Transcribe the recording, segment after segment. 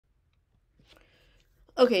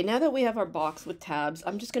Okay, now that we have our box with tabs,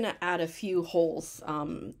 I'm just going to add a few holes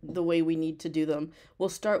the way we need to do them. We'll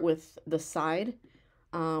start with the side.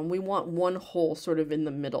 We want one hole sort of in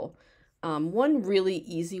the middle. One really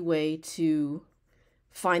easy way to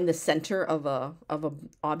find the center of a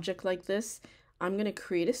object like this, I'm going to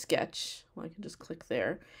create a sketch. Well, I can just click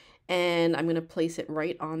there, and I'm going to place it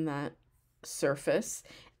right on that surface.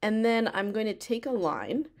 And then I'm going to take a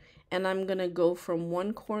line, and I'm going to go from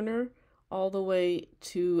one corner all the way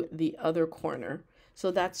to the other corner.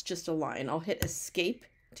 So that's just a line. I'll hit escape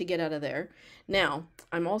to get out of there. Now,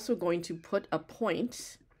 I'm also going to put a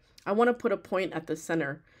point. I want to put a point at the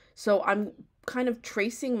center. So I'm kind of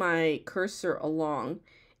tracing my cursor along,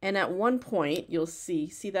 and at one point you'll see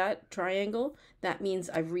that triangle? That means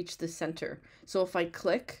I've reached the center. So if I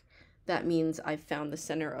click, that means I've found the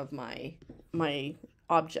center of my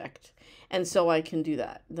object. And so I can do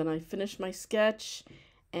that. Then I finish my sketch,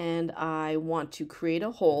 and I want to create a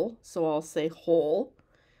hole. So I'll say hole.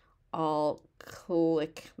 I'll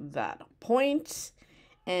click that point,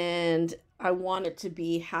 and I want it to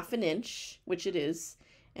be 1/2 inch, which it is.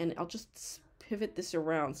 And I'll just pivot this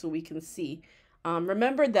around so we can see.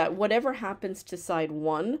 Remember that whatever happens to side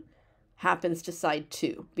 1 happens to side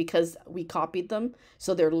 2 because we copied them,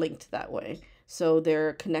 so they're linked that way. So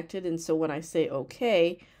they're connected, and so when I say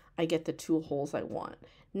okay, I get the 2 holes I want.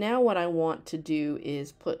 Now what I want to do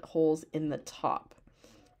is put holes in the top.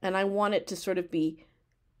 And I want it to sort of be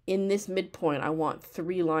in this midpoint. I want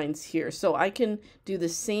 3 lines here. So I can do the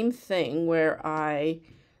same thing where I,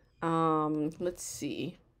 let's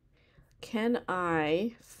see. Can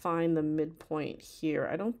I find the midpoint here?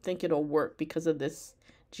 I don't think it'll work because of this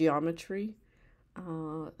geometry.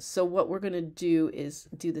 So what we're going to do is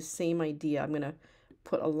do the same idea. I'm going to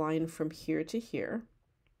put a line from here to here.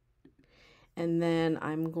 And then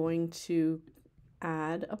I'm going to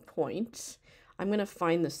add a point. I'm going to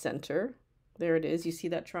find the center. There it is. You see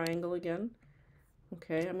that triangle again?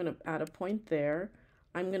 Okay, I'm going to add a point there.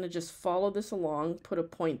 I'm going to just follow this along, put a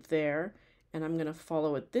point there, and I'm going to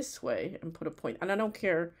follow it this way and put a point. And I don't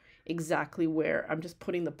care exactly where. I'm just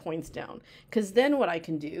putting the points down. Because then what I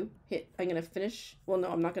can do, I'm going to finish. Well, no,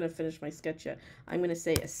 I'm not going to finish my sketch yet. I'm going to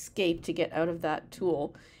say escape to get out of that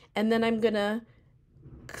tool. And then I'm going to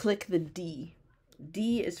click the D.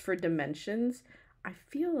 D is for dimensions. I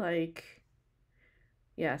feel like,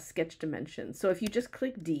 yeah, sketch dimensions. So if you just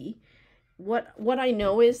click D, what I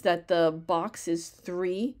know is that the box is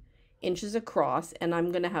 3 inches across, and I'm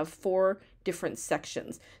going to have 4 different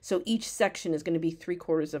sections. So each section is going to be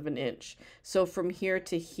 3/4 of an inch. So from here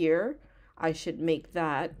to here, I should make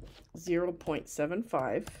that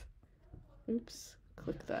 0.75. Oops,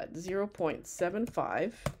 click that,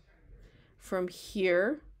 0.75. From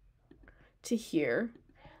here to here,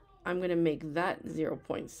 I'm going to make that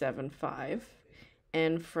 0.75.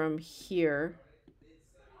 And from here,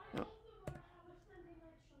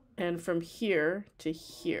 and from here to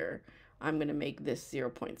here, I'm going to make this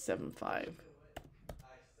 0.75.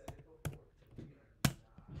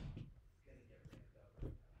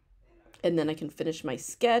 And then I can finish my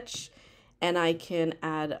sketch, and I can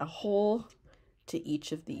add a hole to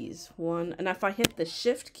each of these. One, and if I hit the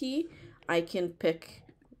shift key, I can pick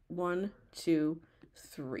 1, 2,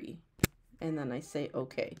 3, and then I say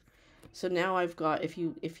okay. So now I've got, if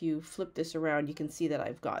you flip this around, you can see that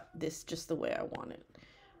I've got this just the way I want it.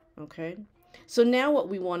 Okay, so now what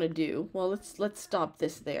we want to do, well, let's stop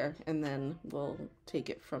this there, and then we'll take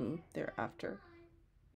it from there after.